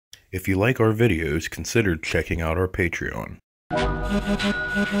If you like our videos, consider checking out our Patreon. Hey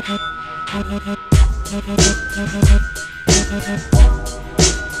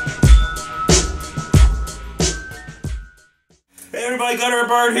everybody, Gunner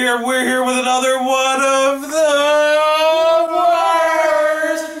Bird here. We're here with another one of the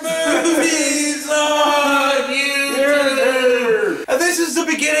worst movies on YouTube. And this is the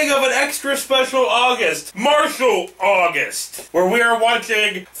beginning of an extra special August, Martial August, where we are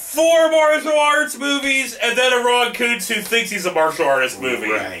watching 4 martial arts movies and then a Ron Kuntz who thinks he's a martial artist movie.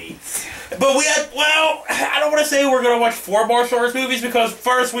 Right. But we had, well, I don't want to say we're going to watch 4 martial arts movies because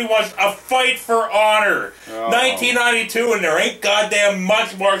first we watched A Fight for Honor, 1992, and there ain't goddamn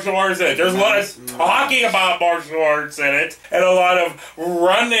much martial arts in it. There's a lot of talking about martial arts in it, and a lot of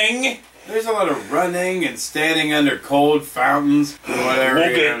running. There's a lot of running and standing under cold fountains or whatever.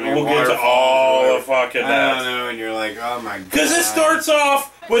 We'll get to all the fucking that. I don't know, and you're like, oh my god. Because it starts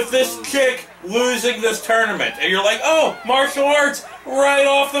off with this chick losing this tournament, and you're like, oh, martial arts, right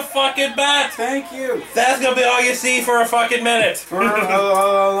off the fucking bat. Thank you. That's gonna be all you see for a fucking minute. For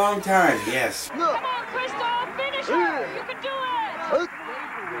a long time, yes. Come on, Crystal, finish her. You can do it.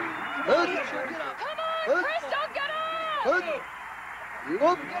 Come on, Crystal, get up. Come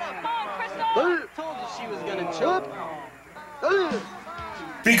on, Crystal. Told you she was gonna choke.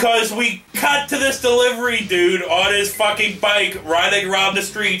 Because we cut to this delivery dude on his fucking bike riding around the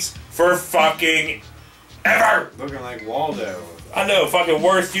streets for fucking ever. Looking like Waldo. I know, fucking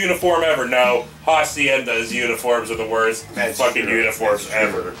worst uniform ever. No, Hacienda's uniforms are the worst fucking uniforms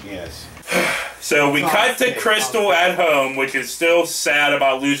ever. Yes. So we cut to Crystal at home, which is still sad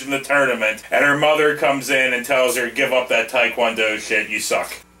about losing the tournament, and her mother comes in and tells her, give up that Taekwondo shit, you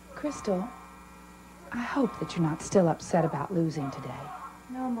suck. Crystal, I hope that you're not still upset about losing today.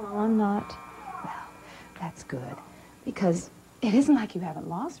 No, Mom, I'm not. Well, that's good, because it isn't like you haven't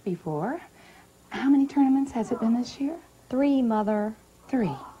lost before. How many tournaments has it been this year? 3, Mother.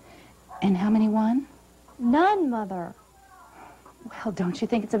 3. And how many won? None, Mother. Well, don't you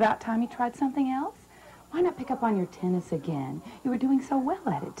think it's about time you tried something else? Why not pick up on your tennis again? You were doing so well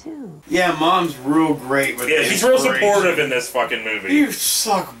at it, too. Yeah, Mom's real great with Yeah, she's real supportive in this fucking movie. You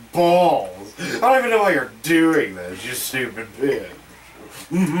suck balls. I don't even know why you're doing this, you stupid bitch.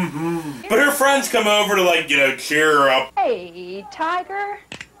 But her friends come over to, like, you know, cheer her up. Hey, Tiger.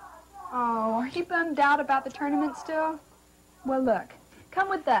 Oh, are you bummed out about the tournament still? Well, look, come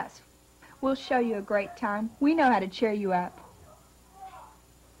with us. We'll show you a great time. We know how to cheer you up.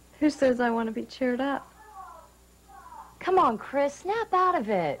 Who says I want to be cheered up? Come on, Chris, snap out of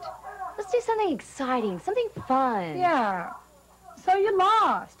it. Let's do something exciting, something fun. Yeah. So you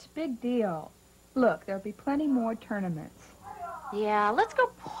lost. Big deal. Look, there'll be plenty more tournaments. Yeah, let's go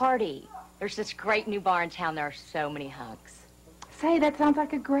party. There's this great new bar in town. There are so many hunks. Say, that sounds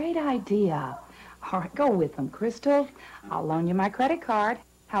like a great idea. All right, go with them, Crystal. I'll loan you my credit card.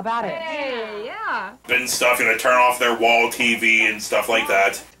 How about it? Hey, yeah. And stuff, you know, turn off their wall TV and stuff like that.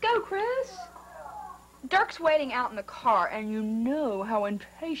 Let's go, Chris. Dirk's waiting out in the car, and you know how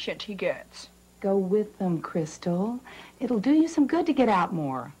impatient he gets. Go with them, Crystal. It'll do you some good to get out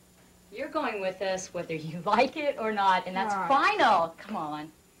more. You're going with us whether you like it or not, and that's final. Come on.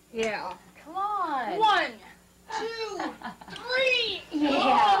 Yeah. Come on. 1, 2, 3.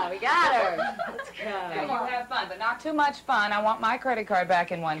 Yeah, we got her. Let's go. Now, you have fun, but not too much fun. I want my credit card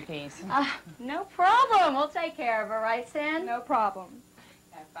back in one piece. No problem. We'll take care of her, right, Sin? No problem.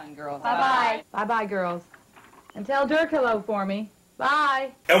 Have fun, girls. Bye-bye. Bye-bye, girls. And tell Dirk hello for me.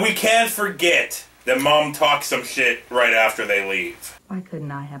 Bye. And we can't forget that Mom talks some shit right after they leave. Why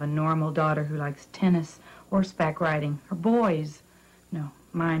couldn't I have a normal daughter who likes tennis, horseback riding, or boys? No,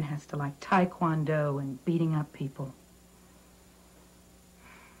 mine has to like Taekwondo and beating up people.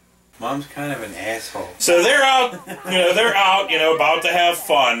 Mom's kind of an asshole. So they're out, about to have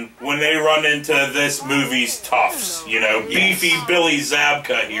fun when they run into this movie's toughs. You know, beefy Billy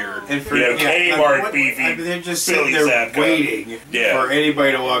Zabka here. And for, Kmart beefy they're just Billy sitting there Zabka. waiting for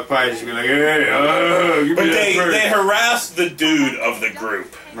anybody to walk by and just be like, hey, give But me that they first. harass the dude of the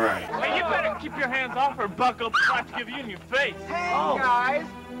group. Right. Hey, you better keep your hands off her, Buckle. I'll give you in your face. Hey, guys.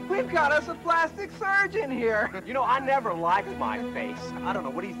 We've got us a plastic surgeon here. You know, I never liked my face. I don't know.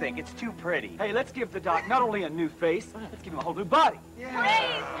 What do you think? It's too pretty. Hey, let's give the doc not only a new face, let's give him a whole new body. Please,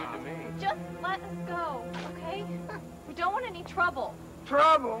 just let us go, okay? We don't want any trouble.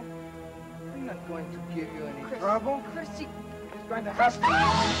 Trouble? I'm not going to give you any trouble. Christy, It's going to have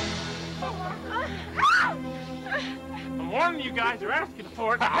I'm warning you guys, you're asking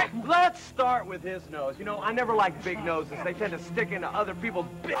for it. Let's start with his nose. You know, I never liked big noses. They tend to stick into other people's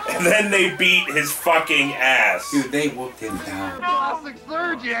bits. And then they beat his fucking ass. Dude, they whooped him down. Plastic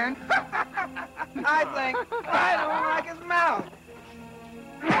surgeon. I think I don't like his mouth.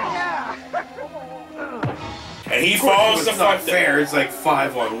 Yeah. And he falls the fuck fair. It's like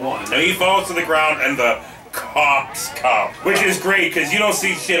 5-on-1. And he falls to the ground, and the cops come, which is great because you don't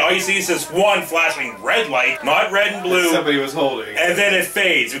see shit. All you see is this one flashing red light, not red and blue. Somebody was holding. And then it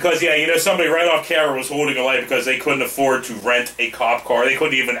fades because, yeah, you know, somebody right off camera was holding a light because they couldn't afford to rent a cop car. They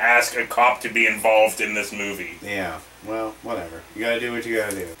couldn't even ask a cop to be involved in this movie. Yeah. Well, whatever. You gotta do what you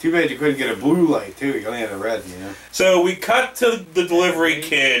gotta do. Too bad you couldn't get a blue light, too. You only had a red, you know? So we cut to the delivery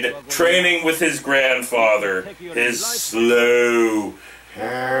kid training with his grandfather. His slow...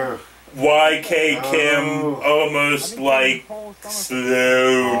 YK Kim, almost like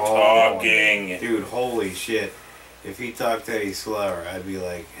slow talking. Dude, holy shit. If he talked any slower, I'd be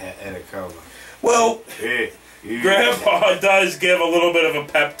like in a coma. Well, Grandpa does give a little bit of a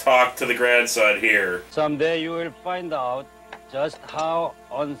pep talk to the grandson here. Someday you will find out just how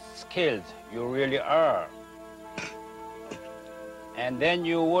unskilled you really are. And then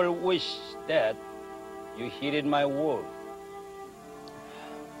you will wish that you heeded my word.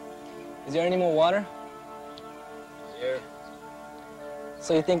 Is there any more water? Here.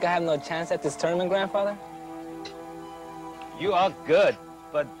 So you think I have no chance at this tournament, Grandfather? You are good,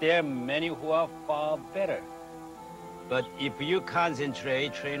 but there are many who are far better. But if you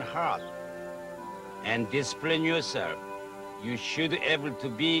concentrate, train hard, and discipline yourself, you should be able to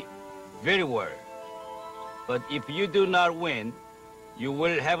be very well. But if you do not win, you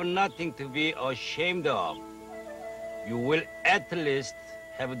will have nothing to be ashamed of. You will at least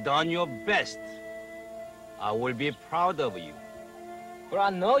have done your best. I will be proud of you. But I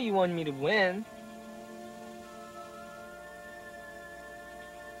know you want me to win.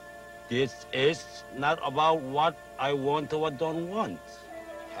 This is not about what I want or don't want.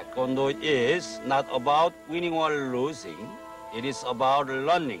 Taekwondo is not about winning or losing. It is about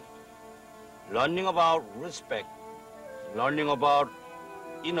learning. Learning about respect. Learning about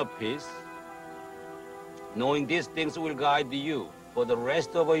inner peace. Knowing these things will guide you for the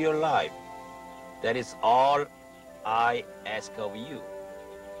rest of your life. That is all I ask of you.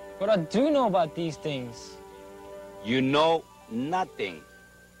 But I do know about these things. You know nothing.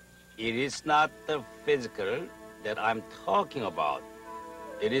 It is not the physical that I'm talking about.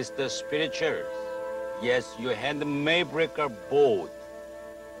 It is the spiritual. Yes, your hand may break a boat,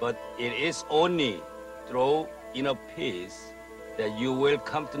 but it is only through inner peace that you will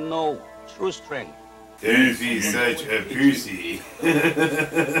come to know true strength. Don't be such a pussy.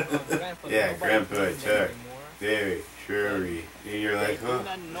 Yeah, Grandpa talk very surely. And you're like, huh?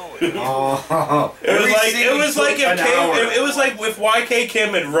 Oh. It was like if YK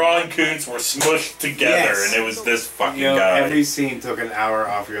Kim and Ron Kuntz were smushed together, and it was this fucking guy. Every scene took an hour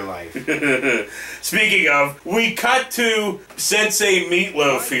off your life. Speaking of, we cut to Sensei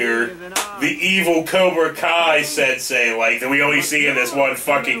Meatloaf here, the evil Cobra Kai sensei, like that we only see in this one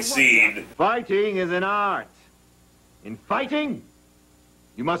fucking scene. Fighting is an art. In fighting,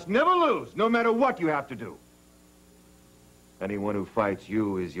 you must never lose, no matter what you have to do. Anyone who fights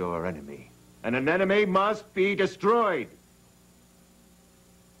you is your enemy, and an enemy must be destroyed.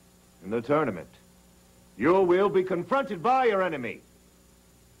 In the tournament, you will be confronted by your enemy.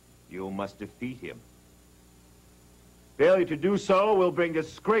 You must defeat him. Failure to do so will bring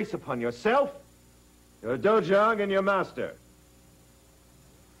disgrace upon yourself, your dojang, and your master.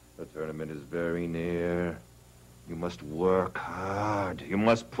 The tournament is very near. You must work hard. You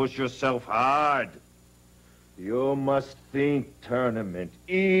must push yourself hard. You must think tournament,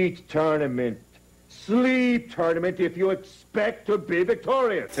 eat tournament, sleep tournament if you expect to be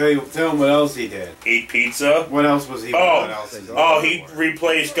victorious. Tell him what else he did. Eat pizza? What else was he? What else he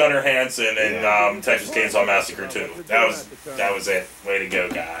replaced Gunnar Hansen in Texas Chainsaw Massacre 2. That was it. Way to go,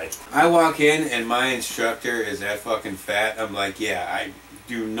 guy. I walk in and my instructor is that fucking fat. I'm like, yeah, I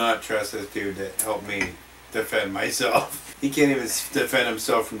do not trust this dude to help me defend myself. He can't even defend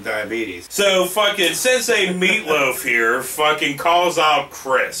himself from diabetes. So fucking Sensei Meatloaf here fucking calls out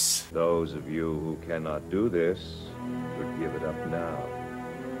Chris. Those of you who cannot do this should give it up now.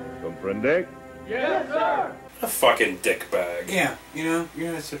 Comprende? Yes, sir! A fucking dickbag. Yeah, you know,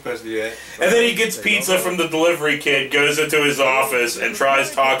 you're not supposed to do that. And then he gets pizza from the delivery kid, goes into his office, and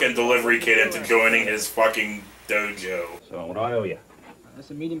tries talking delivery kid into joining his fucking dojo. So what do I owe you?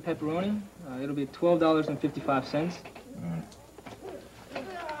 That's a medium pepperoni. It'll be $12.55.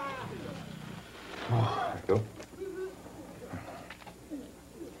 Go.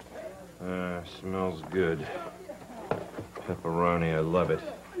 Smells good. Pepperoni, I love it.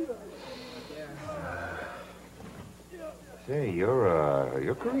 Say,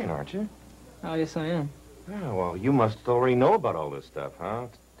 you're Korean, aren't you? Oh, yes, I am. Yeah, well, you must already know about all this stuff, huh?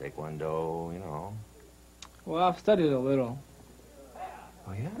 Taekwondo, you know. Well, I've studied a little.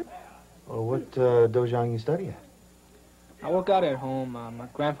 Oh, yeah? Well, what dojang you study at? I work out at home. My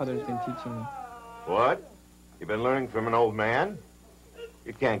grandfather's been teaching me. What? You been learning from an old man?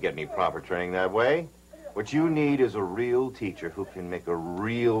 You can't get any proper training that way. What you need is a real teacher who can make a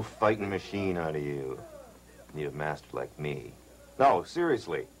real fighting machine out of you. You need a master like me. No,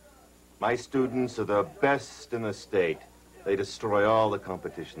 seriously. My students are the best in the state. They destroy all the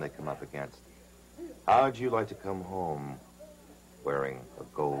competition they come up against. How'd you like to come home wearing a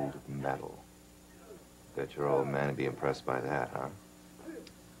gold medal? Bet your old man would be impressed by that, huh?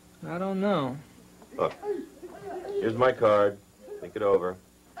 I don't know. Look, here's my card. Think it over.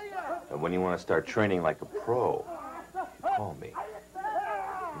 And when you want to start training like a pro, call me.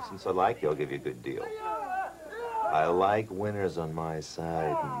 And since I like you, I'll give you a good deal. I like winners on my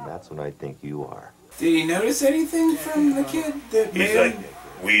side, and that's what I think you are. Did he notice anything from the kid that He's made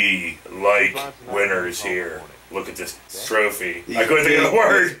like, we like winners here. Look at this trophy. These I couldn't think of the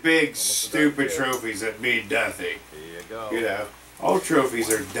word. These big, stupid trophies that mean nothing. Here you go. You know, all trophies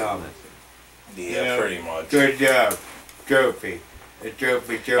are dumb. Yeah, You know, pretty much. Good job. Trophy. A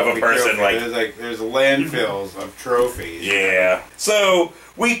trophy, Of a person, trophy. like- There's landfills of trophies. Yeah. So,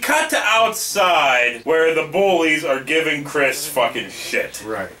 we cut to outside where the bullies are giving Chris fucking shit.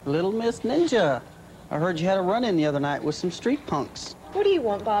 Right. Little Miss Ninja, I heard you had a run-in the other night with some street punks. What do you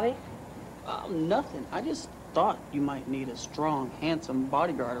want, Bobby? Nothing. I just thought you might need a strong, handsome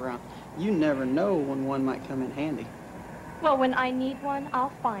bodyguard around. You never know when one might come in handy. Well, when I need one,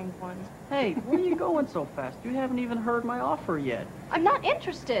 I'll find one. Hey, where are you going so fast? You haven't even heard my offer yet. I'm not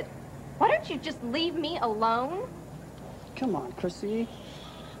interested. Why don't you just leave me alone? Come on, Chrissy.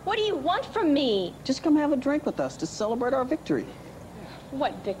 What do you want from me? Just come have a drink with us to celebrate our victory.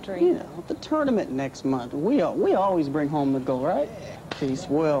 What victory? You know, the tournament next month. We always bring home the gold, right? Peace.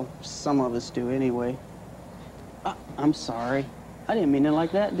 Well, some of us do anyway. I'm sorry. I didn't mean it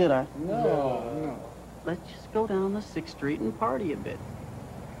like that, did I? No. Let's just go down the 6th Street and party a bit.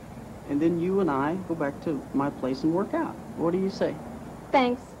 And then you and I go back to my place and work out. What do you say?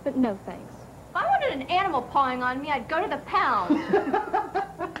 Thanks, but no thanks. If I wanted an animal pawing on me, I'd go to the pound.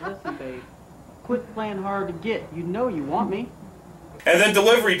 Listen, babe. Quit playing hard to get. You know you want me. And then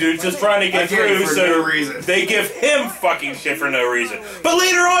delivery dude's just trying to get through, for so no reason. they give him fucking shit for no reason. But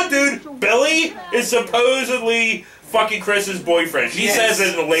later on, dude, Billy is supposedly fucking Chris's boyfriend. She says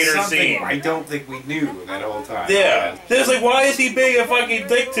it in a later something scene. I don't think we knew that whole time. Yeah. It's like, why is he being a fucking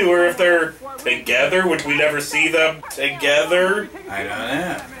dick to her if they're together, which we never see them together? I don't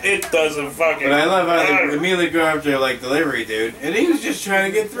know. It doesn't fucking But I love how they matter. immediately go after, like, delivery dude, and he was just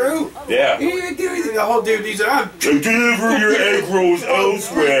trying to get through. Yeah. He didn't do anything. The whole dude, he's like, I'm Deliver your egg rolls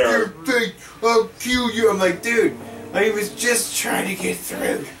elsewhere. I'll kill you. I'm like, dude, he was just trying to get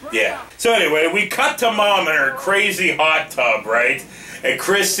through. Yeah. So anyway, we cut to Mom in her crazy hot tub, right? And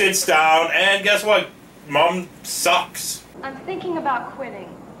Chris sits down, and guess what? Mom sucks. I'm thinking about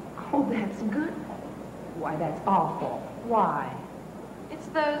quitting. Oh, that's good. Why, that's awful. Why? It's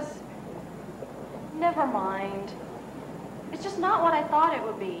those... Never mind. It's just not what I thought it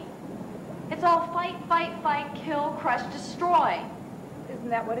would be. It's all fight, fight, fight, kill, crush, destroy. Isn't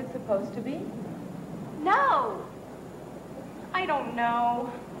that what it's supposed to be? No! I don't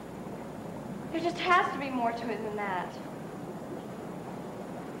know. There just has to be more to it than that.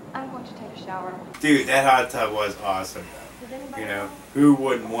 I'm going to take a shower. Dude, that hot tub was awesome. You know, who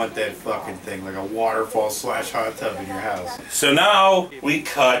wouldn't want that fucking thing, like a waterfall / hot tub in your house? So now we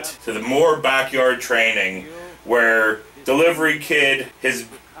cut to the more backyard training where delivery kid, his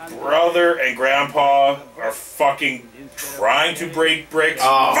brother and grandpa are fucking trying to break bricks.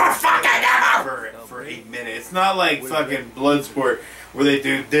 For 8 minutes. It's not like fucking Bloodsport where they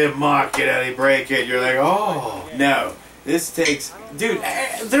do dim mock it and they break it. You're like, oh. No. This takes... Dude,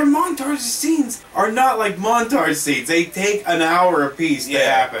 their montage scenes are not like montage scenes. They take an hour apiece to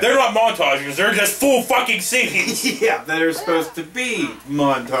happen. They're not montages, they're just full fucking scenes. Yeah, that are supposed to be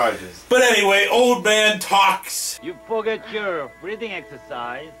montages. But anyway, old man talks. You forget your breathing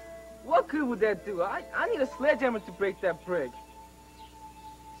exercise. What good would that do? I need a sledgehammer to break that brick.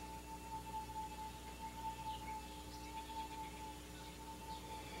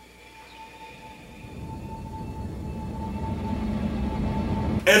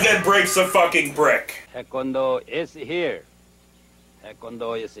 And then breaks a fucking brick. Taekwondo is here.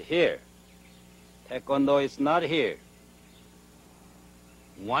 Taekwondo is here. Taekwondo is not here.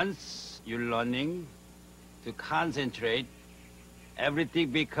 Once you're learning to concentrate, everything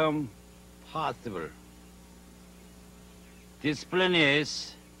become possible. Discipline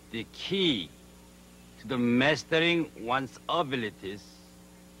is the key to the mastering one's abilities.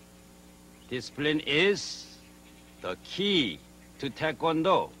 Discipline is the key to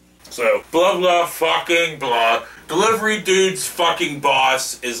Taekwondo. So, blah blah fucking blah. Delivery dude's fucking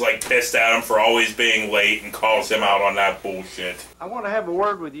boss is like pissed at him for always being late and calls him out on that bullshit. I want to have a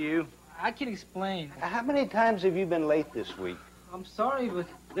word with you. I can explain. How many times have you been late this week? I'm sorry, but...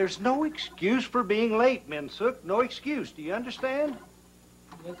 There's no excuse for being late, Minsuk. No excuse. Do you understand?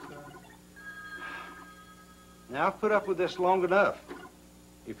 Yes, sir. Now, I've put up with this long enough.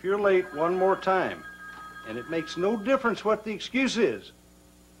 If you're late one more time, and it makes no difference what the excuse is,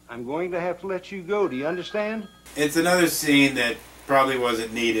 I'm going to have to let you go. Do you understand? It's another scene that probably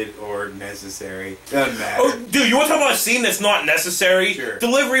wasn't needed or necessary. Doesn't matter. Oh, dude, you want to talk about a scene that's not necessary? Sure.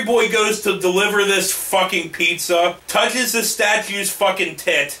 Delivery boy goes to deliver this fucking pizza, touches the statue's fucking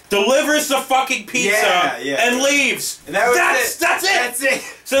tit, delivers the fucking pizza, and leaves. And that was that's it. That's it.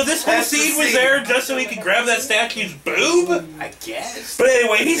 So this whole That's the scene was scene. there just so he could grab that statue's boob? I guess. But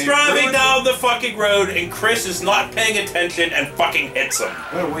anyway, he's They driving ruined down the fucking road and Chris is not paying attention and fucking hits him.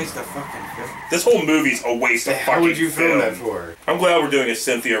 What a waste of fucking film. This whole movie's a waste of fucking How would you film. film that for? I'm glad we're doing a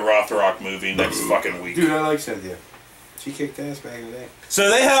Cynthia Rothrock movie next fucking week. Dude, I like Cynthia. She kicked ass back in the day. So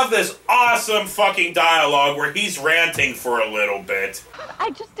they have this awesome fucking dialogue where he's ranting for a little bit. I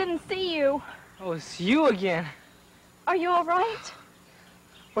just didn't see you. Oh, it's you again. Are you all right?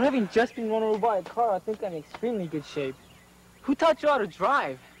 Well, having just been run over by a car, I think I'm in extremely good shape. Who taught you how to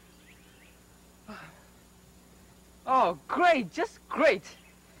drive? Oh, great, just great.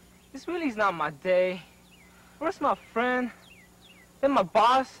 This really is not my day. Where's my friend? Then my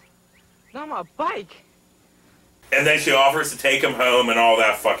boss? Now my bike. And then she offers to take him home and all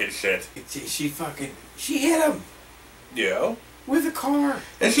that fucking shit. She hit him. Yeah. With a car.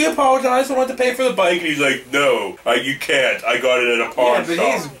 And she apologized and wanted to pay for the bike, and he's like, no, you can't. I got it at a pawn Yeah, but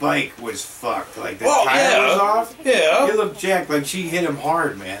shop. his bike was fucked. Like, the Well, tire yeah. was off. Yeah. He looked jacked. Like, she hit him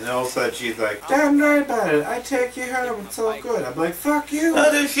hard, man. And all of a sudden, she's like, damn right about it. I take you home. It's all good. I'm like, fuck you.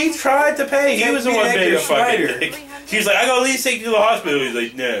 No, dude, she tried to pay. He was the one being a fucking dick. She's like, I gotta at least take you to the hospital. He's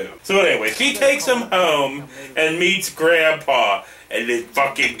like, no. So anyway, she takes him home and meets Grandpa, and they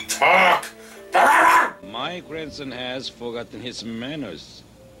fucking talk. My grandson has forgotten his manners.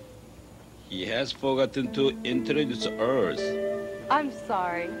 He has forgotten to introduce us. I'm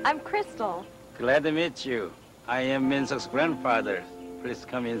sorry. I'm Crystal. Glad to meet you. I am Minsuk's grandfather. Please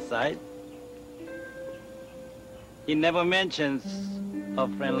come inside. He never mentions a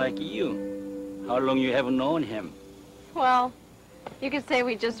friend like you. How long you have known him? Well, you could say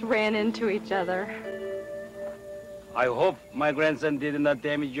we just ran into each other. I hope my grandson did not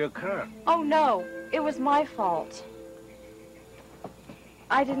damage your car. Oh, no. It was my fault.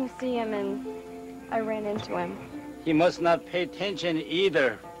 I didn't see him and I ran into him. He must not pay attention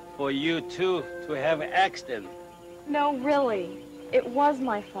either for you two to have an accident. No, really. It was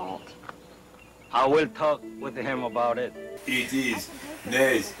my fault. I will talk with him about it. It is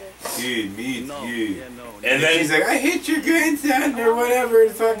nice to meet you. And then he's like, I hit your grandson or whatever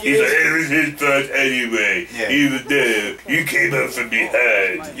the fuck he's like, it was his fault anyway. Yeah. He was there. You came up from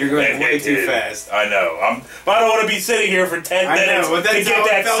behind. You're going And way hit too him. fast. I know. I don't want to be sitting here for 10 I minutes know, but to that's get how it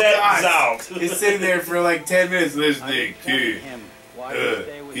that felt to us. sentence out. He's sitting there for like 10 minutes listening to him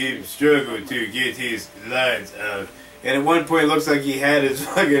struggle to get his lines out. And at one point, it looks like he had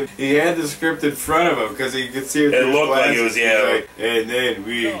the script in front of him because he could see it. It looked like it was, like, and then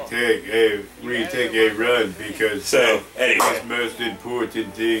we take a run because So, anyway. the most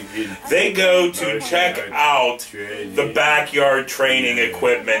important thing in They go to check out the backyard training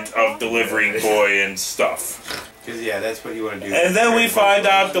equipment of Delivery Boy and stuff. Because, yeah, that's what you want to do. And then we find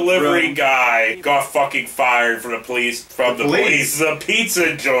out Delivery Guy got fucking fired from the police, the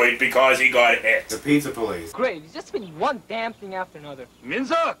pizza joint because he got hit. The pizza police. Great, it's just been one damn thing after another.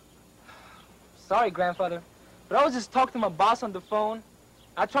 Minsuk! Sorry, grandfather, but I was just talking to my boss on the phone.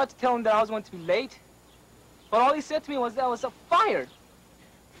 I tried to tell him that I was going to be late, but all he said to me was that I was fired.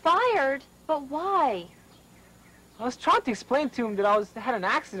 Fired? But why? I was trying to explain to him that I had an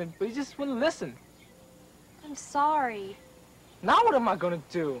accident, but he just wouldn't listen. I'm sorry. Now what am I gonna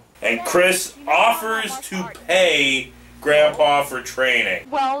do? And Chris offers to pay Grandpa for training.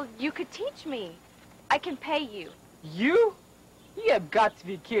 Well, you could teach me. I can pay you. You? You have got to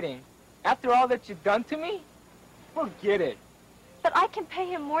be kidding. After all that you've done to me? Forget it. But I can pay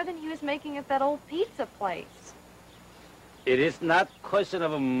him more than he was making at that old pizza place. It is not question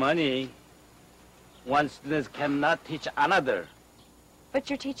of money. One student cannot teach another. But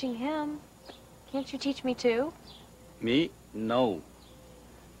you're teaching him. Can't you teach me too? Me? No.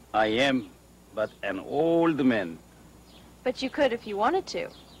 I am but an old man. But you could if you wanted to.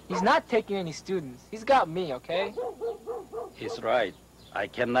 He's not taking any students. He's got me, okay? He's right. I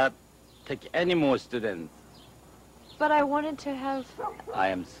cannot take any more students. But I wanted to have... I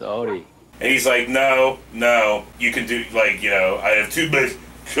am sorry. And he's like, no, you can do, like, you know, I have too much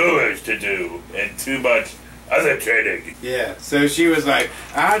chores to do and too much other training. Yeah, so she was like,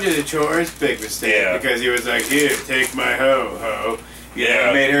 I'll do the chores, big mistake, because he was like, here, take my hoe.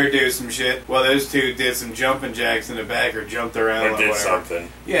 Yeah, made her do some shit. Well, those two did some jumping jacks in the back or jumped around or did something.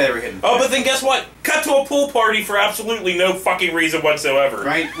 Yeah, they were hitting. Oh, but then guess what? Cut to a pool party for absolutely no fucking reason whatsoever.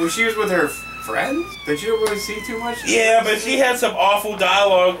 Right? Well, she was with her friends that you don't really see too much. Yeah, but she had some awful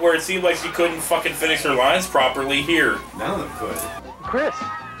dialogue where it seemed like she couldn't fucking finish her lines properly here. None of them could. Chris,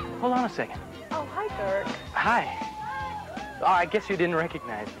 hold on a second. Oh, hi, Dirk. Hi. Oh, I guess you didn't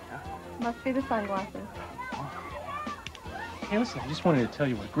recognize me, huh? Must be the sunglasses. Hey, listen, I just wanted to tell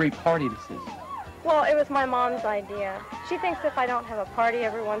you what a great party this is. Well, it was my mom's idea. She thinks if I don't have a party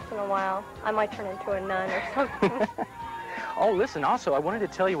every once in a while, I might turn into a nun or something. Oh, listen, also, I wanted to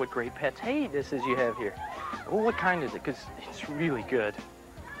tell you what great pate this is you have here. Well, what kind is it? Because it's really good.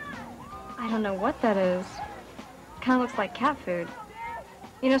 I don't know what that is. Kind of looks like cat food.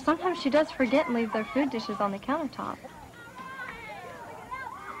 You know, sometimes she does forget and leave their food dishes on the countertop.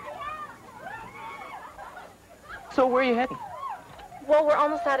 So where are you heading? Well, we're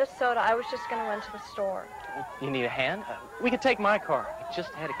almost out of soda. I was just going to run to the store. You need a hand? We could take my car. I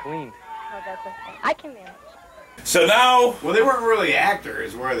just had it cleaned. Oh, that's okay. I can manage. So now... Well, they weren't really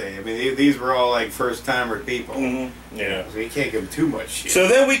actors, were they? I mean, these were all, like, first-timer people. Mm-hmm. Yeah. So you can't give them too much shit. So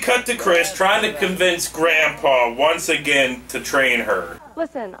then we cut to Chris trying to convince Grandpa once again to train her.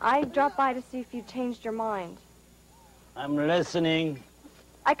 Listen, I dropped by to see if you changed your mind. I'm listening.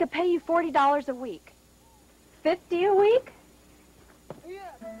 I could pay you $40 a week. $50 a week?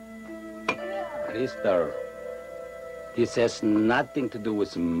 Crystal, this has nothing to do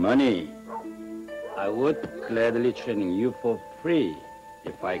with money. I would gladly train you for free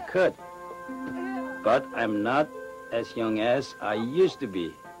if I could. But I'm not as young as I used to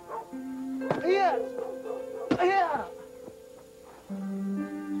be. Yes. Yeah.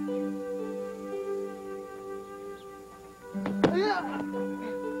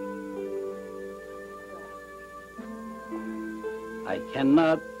 I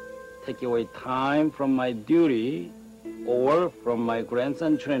cannot take away time from my duty or from my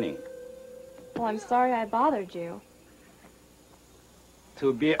grandson training. Well, I'm sorry I bothered you.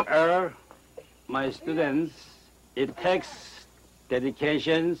 To be my students, it takes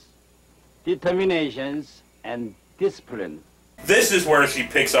dedications, determinations, and discipline. This is where she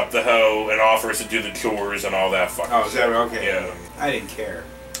picks up the hoe and offers to do the chores and all that fucking Oh, is that okay? Yeah. I didn't care.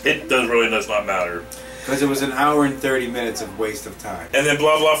 It really does not matter. Because it was an hour and 30 minutes of waste of time. And then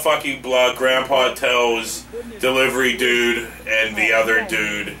blah blah fucking blah, Grandpa tells delivery dude and the other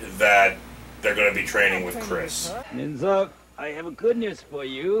dude that they're going to be training with Chris. Minzok, I have good news for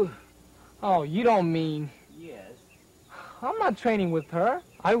you. Oh, you don't mean... Yes. I'm not training with her.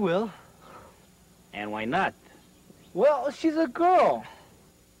 I will. And why not? Well, she's a girl.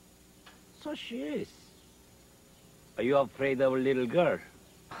 So she is. Are you afraid of a little girl?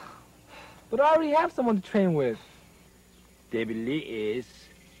 But I already have someone to train with. David Lee is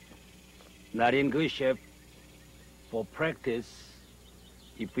not in good shape for practice.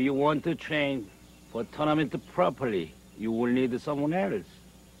 If you want to train for tournament properly, you will need someone else.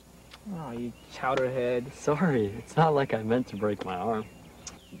 Oh, you chowderhead. Sorry, it's not like I meant to break my arm.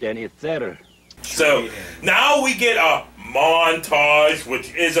 Then it's better. So now we get a montage,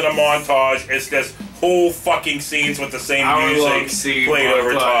 which isn't a montage. It's just whole fucking scenes with the same music played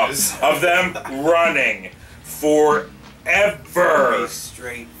over top of them running forever.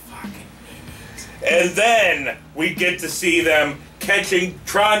 Straight fucking. And then we get to see them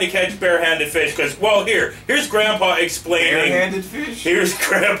trying to catch barehanded fish. Because, well, here's Grandpa explaining. Barehanded fish? Here's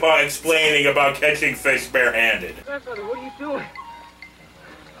Grandpa explaining about catching fish barehanded. Grandfather, what are you doing?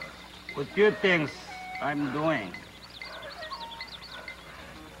 What good things I'm doing?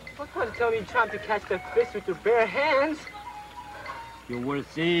 What's going to tell me you're trying to catch the fish with your bare hands? You will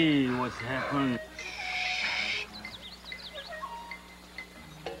see what's happened.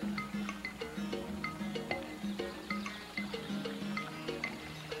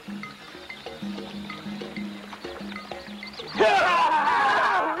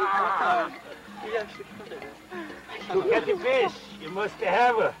 To catch a fish, you must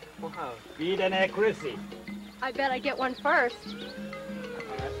have a speed and accuracy. I bet I get one first.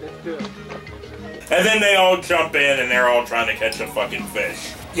 Let's do it. And then they all jump in and they're all trying to catch a fucking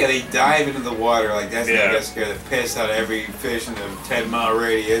fish. Yeah, they dive into the water like that's gonna scare the piss out of every fish in a 10-mile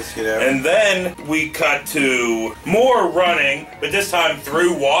radius, you know. And then we cut to more running, but this time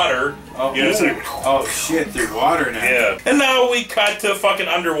through water. Oh, you know, so, oh shit, through water now. Yeah. And now we cut to fucking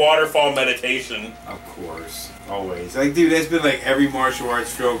underwater fall meditation. Of course. Always. Like, dude, that's been like every martial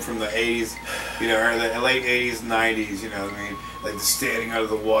arts film from the 80s, you know, or the late 80s and 90s, you know what I mean? Like the standing out of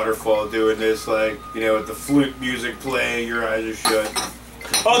the waterfall doing this, like, you know, with the flute music playing, your eyes are shut.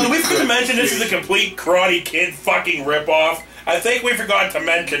 Oh, did we forget to mention this is a complete Karate Kid fucking ripoff? I think we forgot to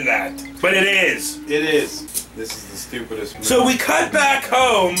mention that. But it is. It is. This is the stupidest movie. So we cut back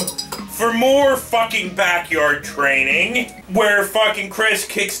home for more fucking backyard training, where fucking Chris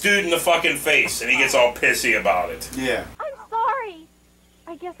kicks dude in the fucking face and he gets all pissy about it. Yeah. I'm sorry.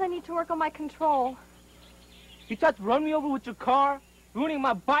 I guess I need to work on my control. You tried to run me over with your car, ruining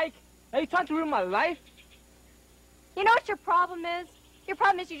my bike. Now you trying to ruin my life? You know what your problem is? Your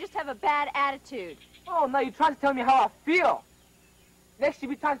problem is you just have a bad attitude. Oh, now you're trying to tell me how I feel. Next you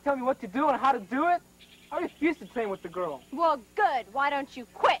be trying to tell me what to do and how to do it. I refuse to train with the girl. Well, good. Why don't you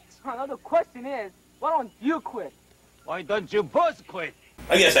quit? Now the question is, why don't you quit? Why don't you both quit?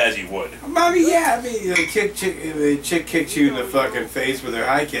 I guess as you would. Mommy, yeah, I mean, the chick kicks you in the fucking face with her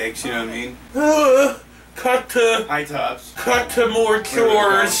high kicks, you know what I mean? Cut to high tops. Cut to more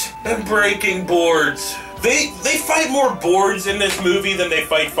chores and breaking boards. They fight more boards in this movie than they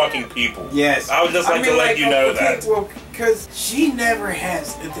fight fucking people. Yes. I would just like to let you know that. Well, because she never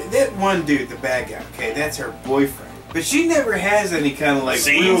has that one dude, the bad guy. Okay, that's her boyfriend. But she never has any kind of like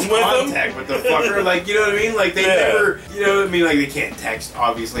scenes real with contact with the fucker. Like, you know what I mean? Like they never, you know what I mean? Like they can't text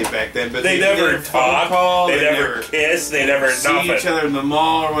obviously back then, but they never talk. Call, they never kiss. They never see nothing. each other in the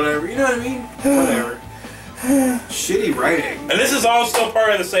mall or whatever. You know what I mean? Whatever. Shitty writing. And this is all still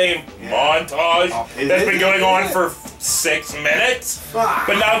part of the same montage that's been going on for 6 minutes. Fuck.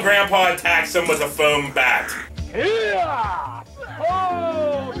 But now Grandpa attacks him with a foam bat. Yeah!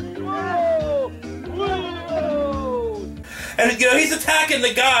 Oh! Whoa! Whoa! And you know he's attacking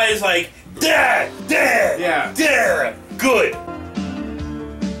the guys like, Dad, Dad, yeah, Dad, good.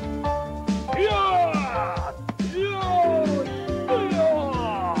 Yeah!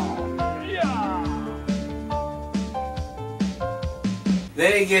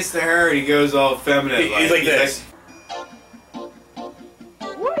 Then he gets to her and he goes all feminine. He's like this.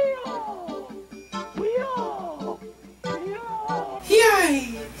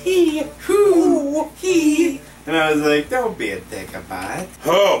 And I was like, don't be a dick about it.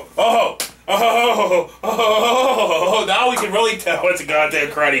 Now we can really tell it's a goddamn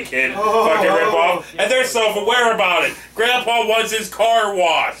Karate Kid fucking ripoff. And they're self-aware about it. Grandpa wants his car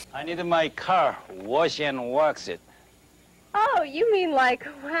washed. I need my car wash and wax it. Oh, you mean like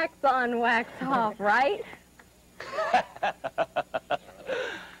wax on, wax off, right?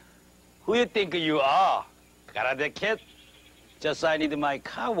 Who you think you are? Karate Kid? Just I need my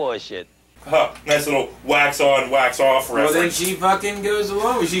car wash it. Huh, nice little wax on, wax off reference. Well, then she fucking goes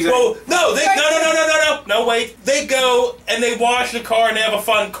along. She's well, like, no, wait. They go and they wash the car and they have a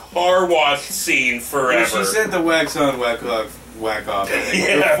fun car wash scene forever. Well, she said the wax on, wax off. I think,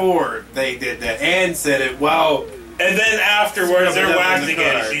 Yeah. before they did that, and said it while. And then afterwards, they're waxing it,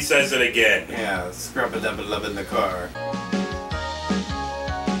 and she says it again. Yeah, scrub it up and love in the car.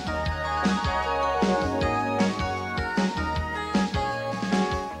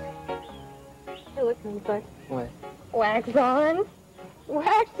 Hey, look, Moonbug. What? Wax on,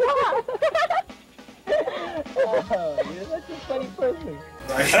 wax off. Oh, you're such a funny person.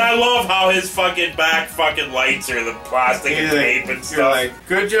 And I love how his fucking back fucking lights are the plastic and tape and stuff. You're like,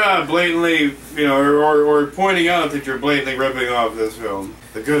 good job, blatantly, you know, or pointing out that you're blatantly ripping off this film.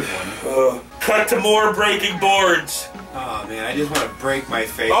 The good one. Cut to more breaking boards. Oh man, I just want to break my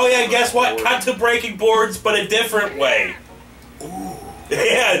face. Oh yeah, guess what? Cut to breaking boards, but a different way. Ooh.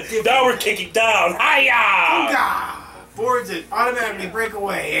 Yeah, now we're kicking down. Hiya! Boards that automatically break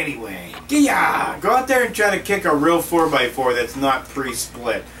away anyway. Yeah, go out there and try to kick a real 4x4 that's not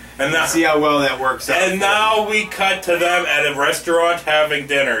pre-split. And now, see how well that works out. And now we cut to them at a restaurant having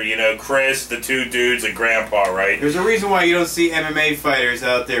dinner. You know, Chris, the two dudes, and Grandpa, right? There's a reason why you don't see MMA fighters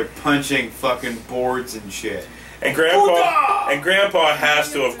out there punching fucking boards and shit. And Grandpa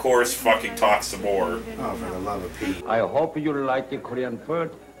has to, of course, fucking talk some more. Oh, for the love of Pete. I hope you like the Korean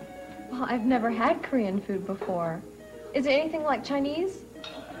food. Well, I've never had Korean food before. Is it anything like Chinese?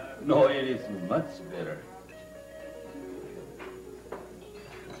 No, it is much better.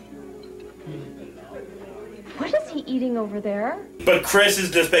 What is he any eating over there. But Chris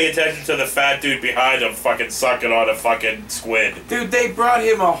is just paying attention to the fat dude behind him fucking sucking on a fucking squid. Dude, they brought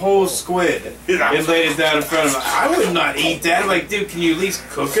him a whole squid and laid it down in front of him. I would not eat that. I'm like, dude, can you at least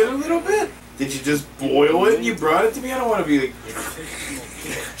cook it a little bit? Did you just boil it and you brought it to me? I don't want to be like...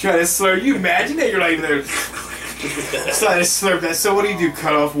 trying to slurp. You imagine that? You're like there... trying to slurp that. So what do?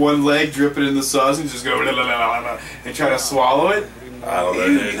 Cut off one leg, drip it in the sauce, and just go... blah, blah, blah, blah, and try to swallow it? I don't know,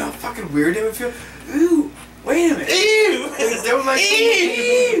 Ew, dude. you know how fucking weird it would feel? Ooh, wait a minute. Ew! Don't like...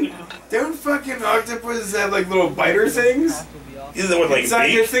 Ew! Don't fucking octopuses have like little biter things? Is it with like inside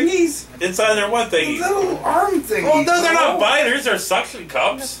their thingies? Inside their what thingies? Little arm thingies. Well, no, they're not biters. They're suction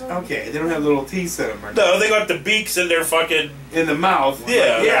cups. Okay, they don't have little teeth in them. Right? No, they got the beaks in their fucking... In the mouth.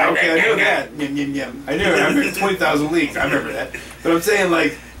 Yeah. Yeah, okay, I know that. Yum, yum, yum. I knew it. I remember 20,000 Leagues. I remember that. But I'm saying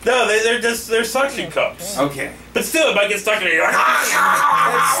like... No, they're suction cups. Okay. But still, it might get stuck in there. You're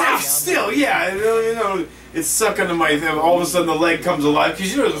like, still, yeah. You know, it's sucking to my thing. All of a sudden the leg comes alive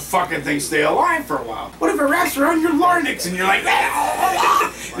because you know the fucking things stay alive for a while. What if it wraps around your larynx and you're like,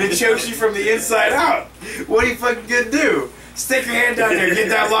 and it chokes you from the inside out? What are you fucking gonna do? Stick your hand down there, get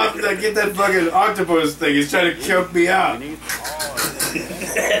that fucking octopus thing. It's trying to choke me out.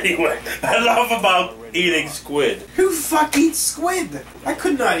 Anyway, I love about eating squid. Who fuck eats squid? I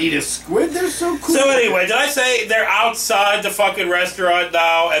could not eat a squid. They're so cool. So anyway, did I say they're outside the fucking restaurant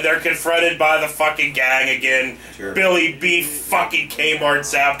now and they're confronted by the fucking gang again? Sure. Billy Beef, fucking Kmart,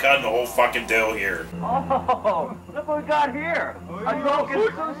 Zapka, and the whole fucking deal here. Oh, look what we got here. A drunken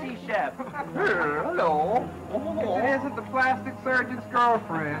sushi chef. Here, hello. It isn't the plastic surgeon's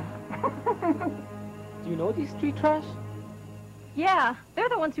girlfriend. Do you know these street trash? Yeah, they're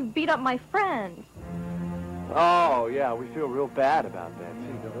the ones who beat up my friend. Oh, yeah, we feel real bad about that,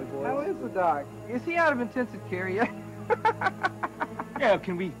 too, don't we, boys? How is the doc? Is he out of intensive care yet? Yeah,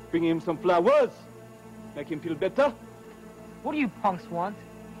 can we bring him some flowers? Make him feel better? What do you punks want?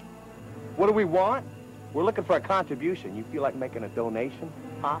 What do we want? We're looking for a contribution. You feel like making a donation,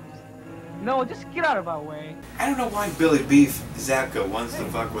 Pops? No, just get out of our way. I don't know why Billy Beef Zapka wants to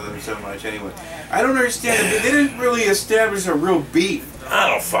fuck with him so much anyway. I don't understand it. They didn't really establish a real beef. I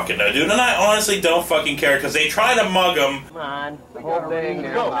don't fucking know, dude. And I honestly don't fucking care because they try to mug him. Come on, the whole thing.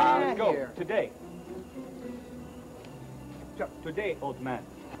 Let's go. Let's go. Today. Today, old man.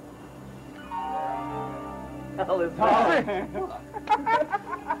 Hell is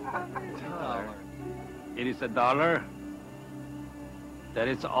It is $1. That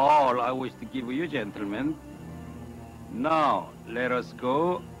is all I wish to give you, gentlemen. Now, let us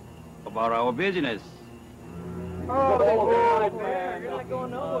go about our business. Oh, you're not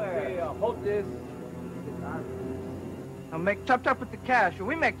going nowhere. Hold this. I'll make chop-chop with the cash, or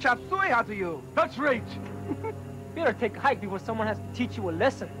we make chop suey out of you. That's right. Better take a hike before someone has to teach you a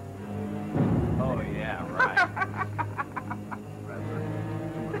lesson. Oh, yeah, right.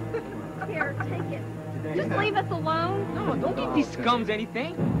 Here, take it. Just leave us alone. No, don't give these scums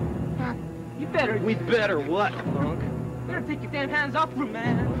anything. You better... We better what, punk? Better take your damn hands off me,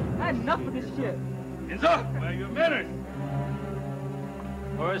 man. I had enough of this shit. Hands up! Where you manners?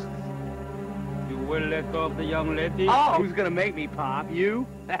 First, you will let go of the young lady. Oh, who's gonna make me, Pop? You?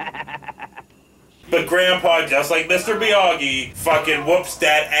 But Grandpa, just like Mr. Miyagi, fucking whoops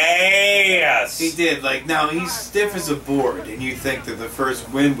that ass. He did. Like, now he's stiff as a board, and you think that the first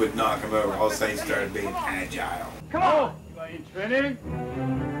wind would knock him over. All of a sudden, he started being agile. Come on! You are in training?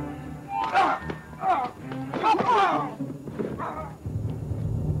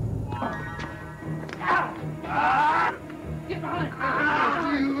 Get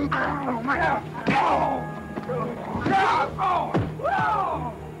behind! Oh, my God!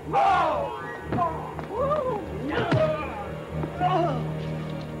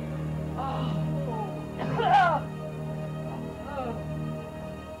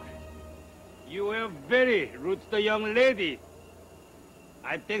 You were very rude to the young lady.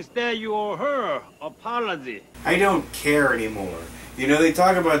 I think that you owe her apology. I don't care anymore. You know, they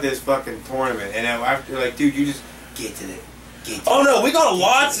talk about this fucking tournament, and after, like, dude, you just get to it. Oh no, we got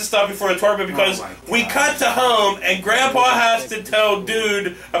lots of stuff before the tournament because we cut to home and Grandpa has to tell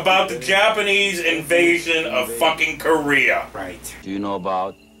Dude about the Japanese invasion of fucking Korea. Right. Do you know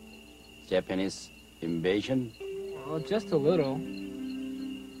about Japanese invasion? Oh, just a little.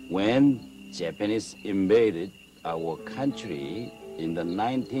 When Japanese invaded our country in the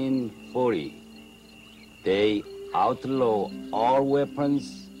 1940, they outlaw all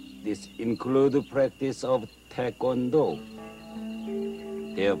weapons. This include the practice of taekwondo.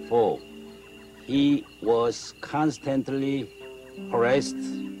 Therefore, he was constantly harassed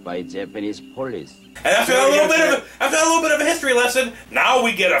by Japanese police. And after a little bit of a history lesson, now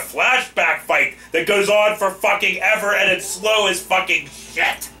we get a flashback fight that goes on for fucking ever, and it's slow as fucking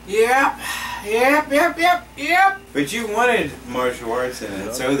shit. Yep. But you wanted martial arts in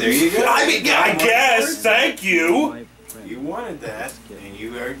it, so there you go. I mean, I guess. Thank you. You wanted that, and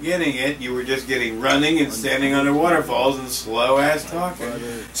you are getting it. You were just getting running and standing under waterfalls and slow ass talking.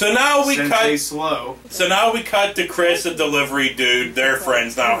 So now we cut. Slow. So now we cut to Chris and Delivery Dude. Their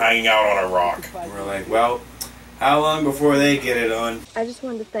friends now hanging out on a rock. We're like, well, how long before they get it on? I just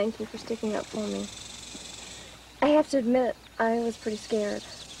wanted to thank you for sticking up for me. I have to admit, I was pretty scared.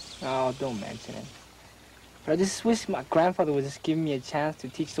 Oh, don't mention it. But I just wish my grandfather would just give me a chance to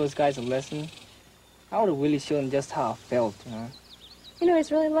teach those guys a lesson. I would have really shown them just how I felt, you know. You know,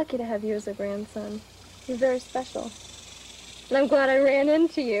 he's really lucky to have you as a grandson. You're very special. And I'm glad I ran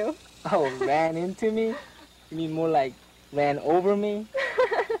into you. Oh, ran into me? You mean more like ran over me?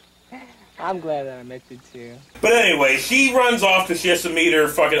 I'm glad that I met you too. But anyway, she runs off because she has to meet her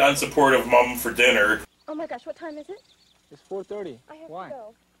fucking unsupportive mom for dinner. Oh my gosh, what time is it? It's 4:30. I have Why? to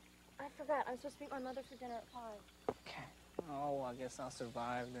go. I forgot. I'm supposed to meet my mother for dinner at 5. Okay. Oh, I guess I'll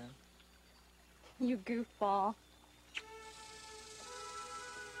survive then. You goofball.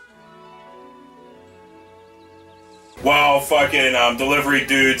 While fucking Delivery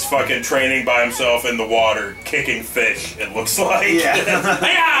Dude's fucking training by himself in the water, kicking fish, it looks like. Yeah.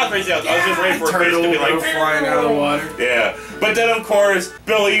 Crazy. I was just waiting for a fish to be like flying out of the water. Yeah. But then, of course,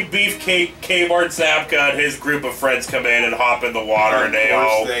 Billy, Beefcake, Kmart, Zapka, and his group of friends come in and hop in the water, and they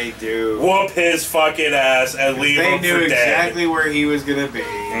all they do. whoop his fucking ass and leave him for dead. They knew exactly where he was gonna be.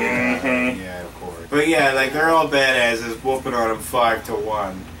 Yeah, of course. But yeah, like they're all badasses whooping on him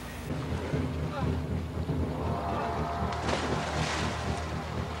 5-1.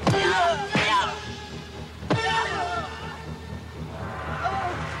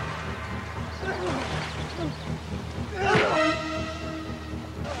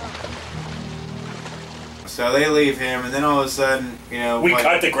 So they leave him, and then all of a sudden, you know, we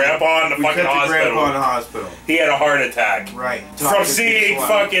cut to Grandpa in the fucking hospital. He had a heart attack. Right. From seeing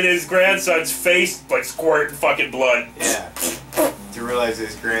fucking his grandson's face like squirt fucking blood. Yeah. To realize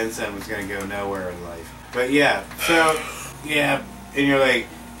his grandson was gonna go nowhere in life. But yeah, so yeah, and you're like,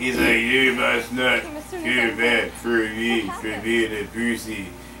 he's like, you must not feel bad for me for being a pussy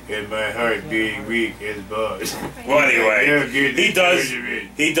and my heart being weak as balls. Well, anyway,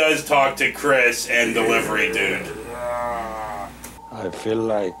 he does talk to Chris and Delivery Dude. I feel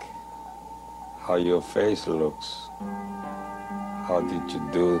like how your face looks. How did you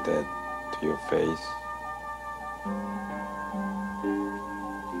do that to your face?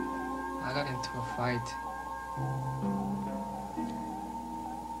 I got into a fight.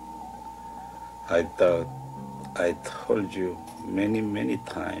 I thought I told you many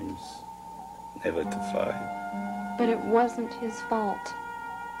times never to fight. But it wasn't his fault.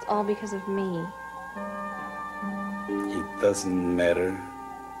 It's all because of me. It doesn't matter.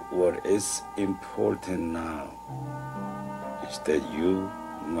 What is important now is that you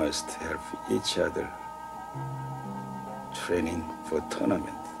must help each other. Training for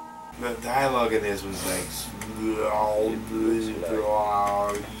tournament. The dialogue in this was like...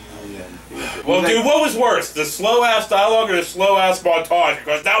 Well, dude, what was worse? The slow-ass dialogue or the slow-ass montage?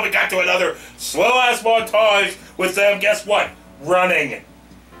 Because now we got to another slow-ass montage with them, guess what? Running.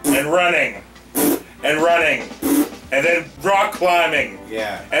 And running. And running. And then rock climbing.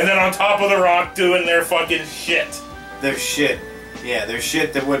 Yeah. And then on top of the rock doing their fucking shit. Their shit. Yeah, their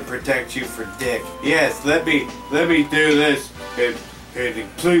shit that would protect you for dick. Yes, let me do this. It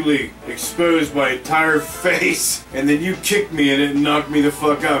completely exposed my entire face, and then you kicked me and it knocked me the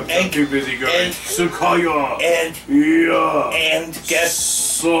fuck out. I'm too busy going. And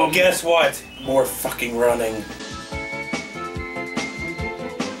guess what? More fucking running.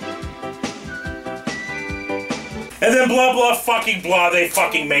 And then blah blah fucking blah, they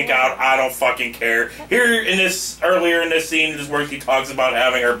fucking make out. I don't fucking care. Earlier in this scene is where she talks about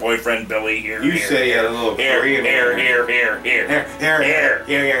having her boyfriend Billy here. You said he had a little here.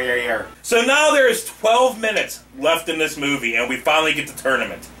 So now there is 12 minutes left in this movie, and we finally get the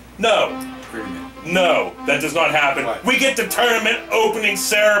tournament. No, that does not happen. What? We get the tournament opening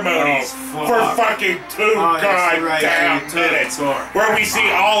ceremonies for fucking 2 goddamn minutes, where we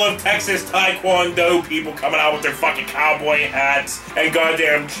see all of Texas Taekwondo people coming out with their fucking cowboy hats and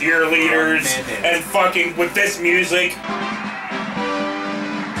goddamn cheerleaders and fucking with this music.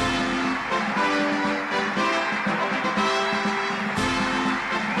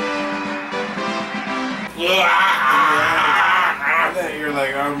 You're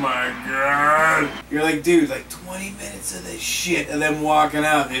like, oh my god. You're like, dude, like 20 minutes of this shit, and then walking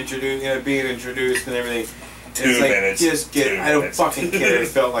out and being introduced and everything. 2 it's like, minutes. Just get. 2 I don't minutes. fucking care. It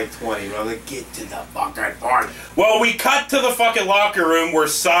felt like 20. But I'm like, get to the fucking part. Well, we cut to the fucking locker room where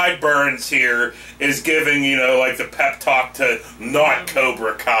Sideburns here is giving, you know, like the pep talk to not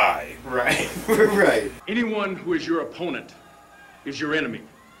Cobra Kai. Right. Right. Anyone who is your opponent is your enemy.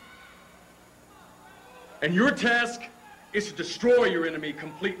 And your task is to destroy your enemy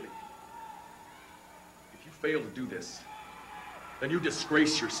completely. If you fail to do this, then you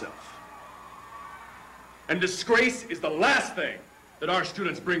disgrace yourself. And disgrace is the last thing that our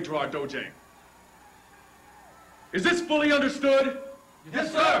students bring to our dojo. Is this fully understood?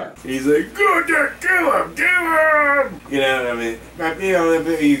 Yes, sir. He's like, go there, kill him, kill him. You know what I mean? You know,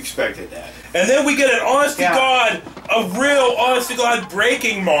 you expected that. And then we get an honest to God, a real honest to God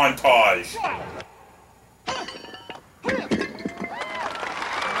breaking montage.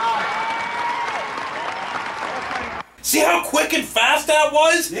 See how quick and fast that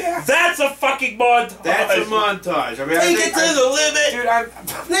was? Yeah. That's a fucking montage. That's a montage. I mean, take it to the limit.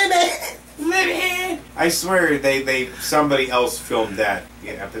 Dude, limit. I swear somebody else filmed that.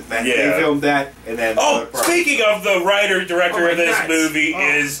 Yeah. They filmed that and then. Oh, speaking of the writer director of this movie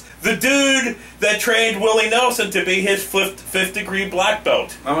is the dude that trained Willie Nelson to be his fifth degree black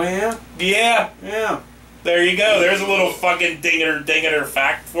belt. Oh yeah. Yeah. Yeah. There you go. There's a little fucking dingater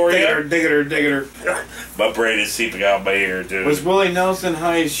fact for you. Dingater. My brain is seeping out my ear, dude. Was Willie Nelson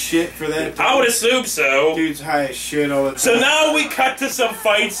high as shit for that? I would assume so. Dude's high as shit all the time. So now we cut to some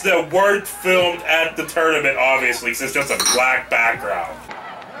fights that weren't filmed at the tournament, obviously, because it's just a black background.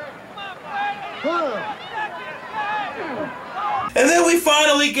 And then we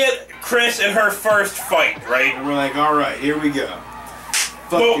finally get Chris in her first fight, right? And we're like, all right, here we go.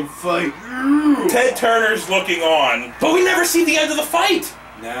 Fucking fight. Ted Turner's looking on, but we never see the end of the fight.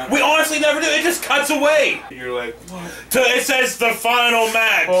 No. We honestly never do. It just cuts away. You're like, what? It says the final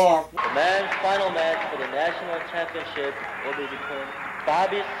match. Oh. The men's final match for the national championship will be between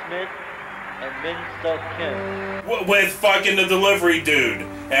Bobby Smith and Min Suk Kim. With fucking the delivery dude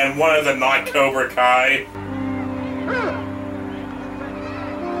and one of the not Cobra Kai.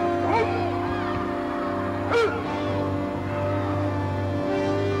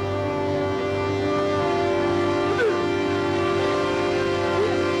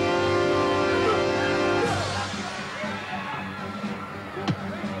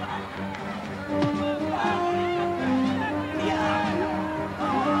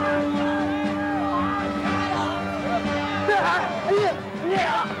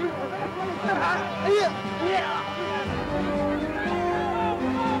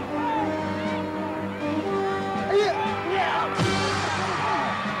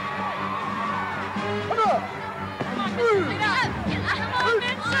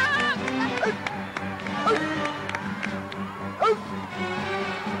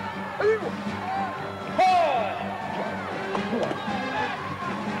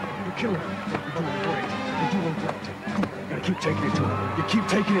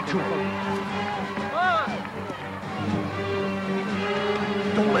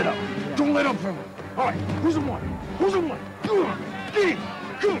 Don't let up from him. All right, who's the one? Who's the one? Come on, get in.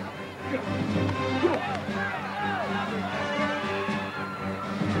 Come on. Come on.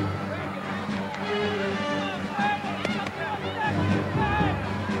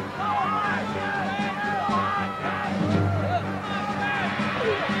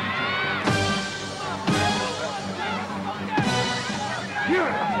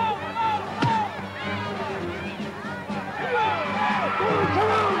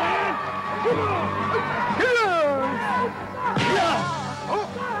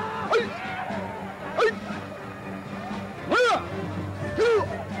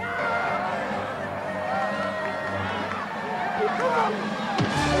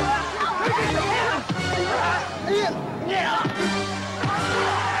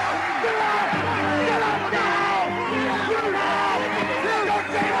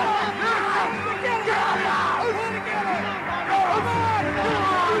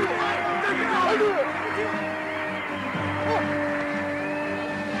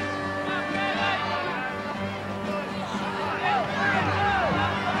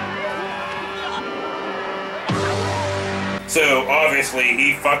 So obviously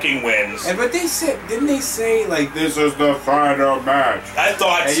he fucking wins. And but didn't they say like this is the final match? I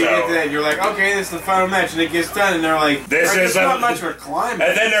thought and so. You get to that, you're like, okay, this is the final match, and it gets done, and they're like, this is not much of a climax.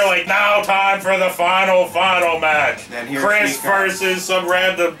 And then they're like, now time for the final match. And here Chris versus some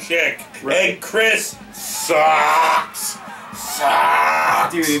random chick, and Chris sucks.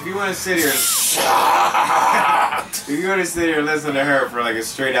 Dude, if you want to sit here, if you want to sit here and listen to her for like a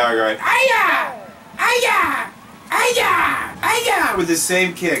straight hour going, "Aya, aya, aya, aya," with the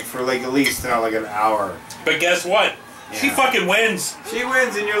same kick for like at least like an hour. But guess what? Yeah. She fucking wins. She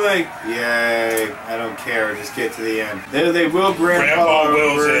wins, and you're like, yay! I don't care. Just get to the end. They will Grandpa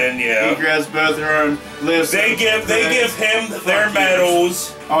Will's in, yeah. He grabs both her own lips. They give him their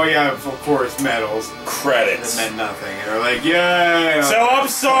medals. Oh yeah, of course, medals. Credits. That meant nothing. And they're like, yay! So I'm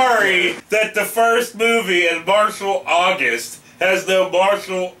sorry that the first movie in martial August has no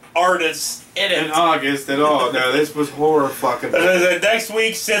martial artists in it. In August at all. No, this was horror fucking. Next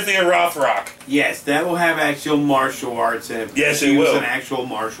week, Cynthia Rothrock. Yes, that will have actual martial arts in it. Yes, she it was will. an actual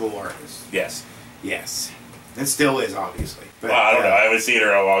martial artist. Yes. Yes. And still is, obviously. But, well, I don't know. I haven't seen her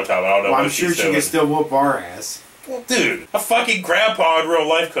in a long time. I don't know well, what I'm sure she's she doing. can still whoop our ass. Well, dude, a fucking grandpa in real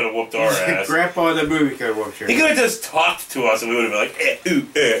life could have whooped our ass. Grandpa in the movie could have whooped your ass. He could have just talked to us and we would have been like, ooh,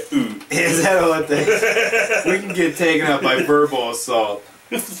 ooh. Is that what they... We can get taken up by verbal assault.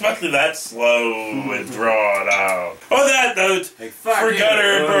 Especially that slow and drawn out. On that note, for you, Gunner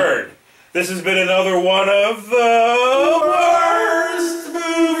and Bird, this has been another one of the worst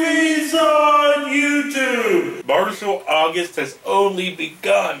movies on YouTube. Martial August has only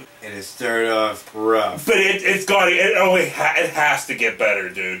begun. And it started off rough. But it has to get better,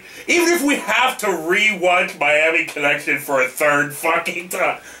 dude. Even if we have to rewatch Miami Connection for a third fucking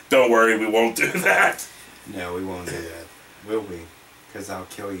time. Don't worry, we won't do that. No, we won't do that. Will we? Because I'll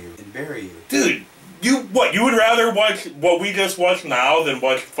kill you and bury you. Dude, you would rather watch what we just watched now than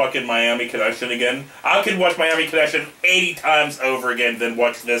watch fucking Miami Connection again? I could watch Miami Connection 80 times over again than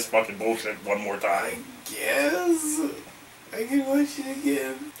watch this fucking bullshit one more time. Yes. I can watch it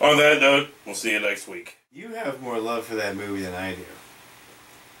again. On that note, we'll see you next week. You have more love for that movie than I do.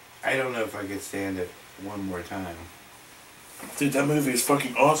 I don't know if I could stand it one more time. Dude, that movie is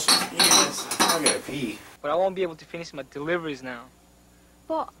fucking awesome. Yes. I gotta pee. But I won't be able to finish my deliveries now.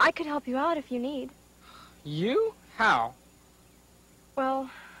 Well, I could help you out if you need. You? How? Well,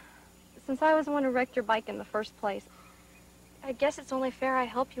 since I was the one who wrecked your bike in the first place, I guess it's only fair I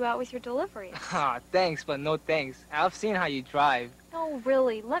help you out with your delivery. Ah, thanks, but no thanks. I've seen how you drive. No,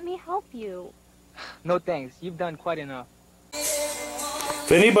 really, let me help you. No thanks. You've done quite enough.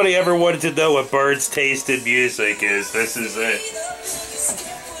 If anybody ever wanted to know what Bird's taste in music is, this is it.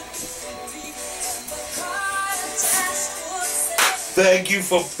 Thank you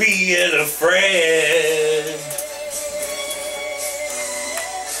for being a friend.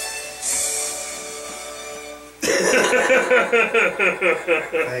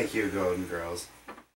 Thank you, Golden Girls.